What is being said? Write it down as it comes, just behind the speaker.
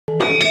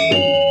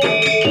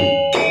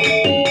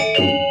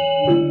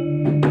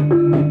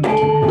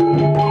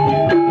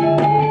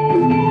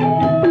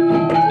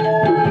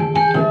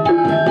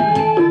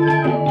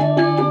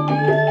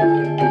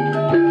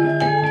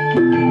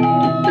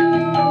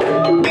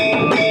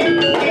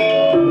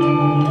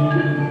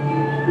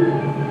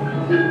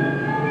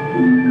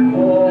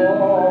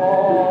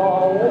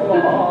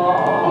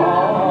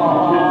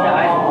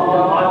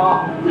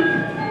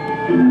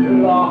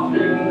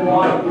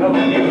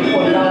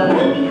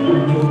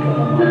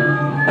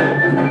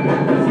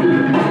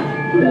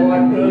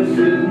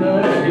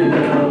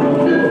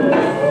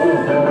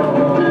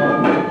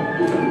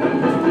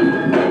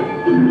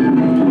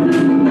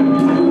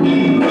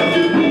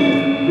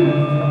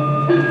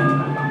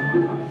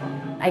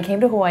I came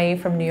to Hawaii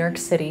from New York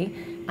City.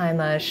 I'm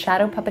a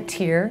shadow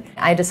puppeteer.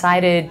 I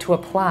decided to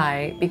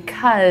apply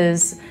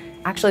because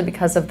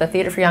of the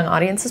Theater for Young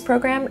Audiences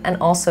program and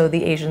also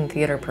the Asian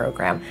Theater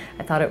program.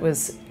 I thought it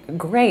was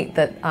great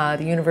that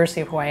the University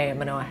of Hawaii and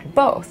Manoa had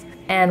both.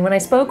 And when I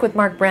spoke with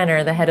Mark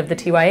Brenner, the head of the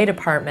TYA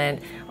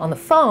department, on the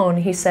phone,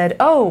 he said,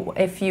 "Oh,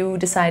 if you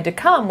decide to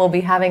come, we'll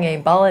be having a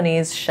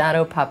Balinese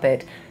shadow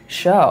puppet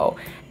show."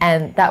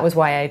 And that was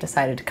why I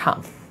decided to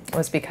come,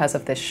 was because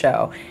of this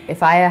show.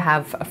 If I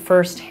have a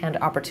first-hand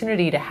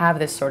opportunity to have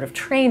this sort of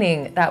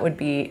training, that would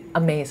be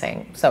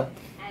amazing. So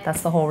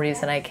that's the whole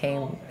reason I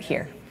came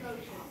here.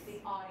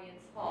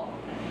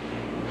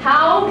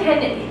 How will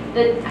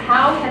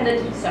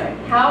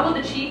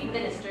the chief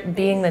minister...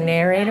 Being the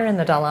narrator in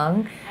the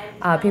dalang,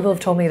 people have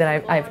told me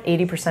that I have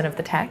 80% of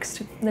the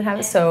text that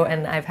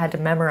and I've had to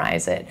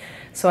memorize it.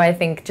 So I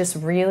think just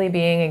really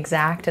being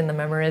exact in the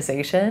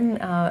memorization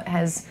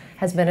has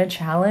been a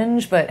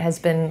challenge, but has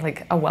been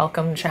like a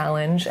welcome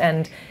challenge,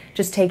 and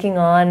just taking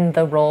on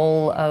the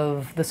role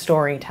of the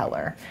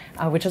storyteller,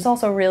 which is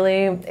also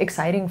really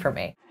exciting for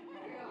me.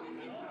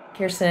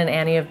 Kirsten and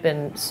Annie have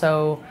been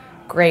so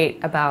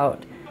great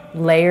about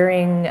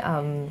layering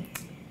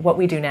what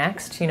we do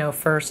next. You know,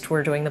 first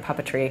we're doing the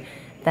puppetry,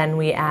 then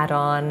we add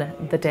on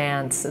the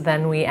dance,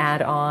 then we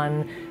add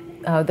on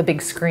the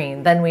big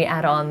screen, then we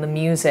add on the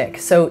music.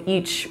 So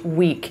each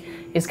week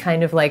is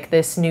kind of like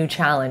this new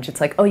challenge.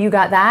 It's like, oh, you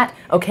got that?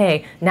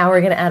 Okay, now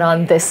we're gonna add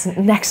on this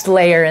next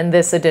layer and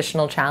this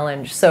additional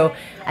challenge. So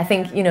I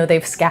think, you know,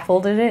 they've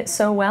scaffolded it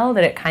so well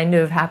that it kind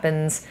of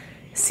happens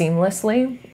seamlessly.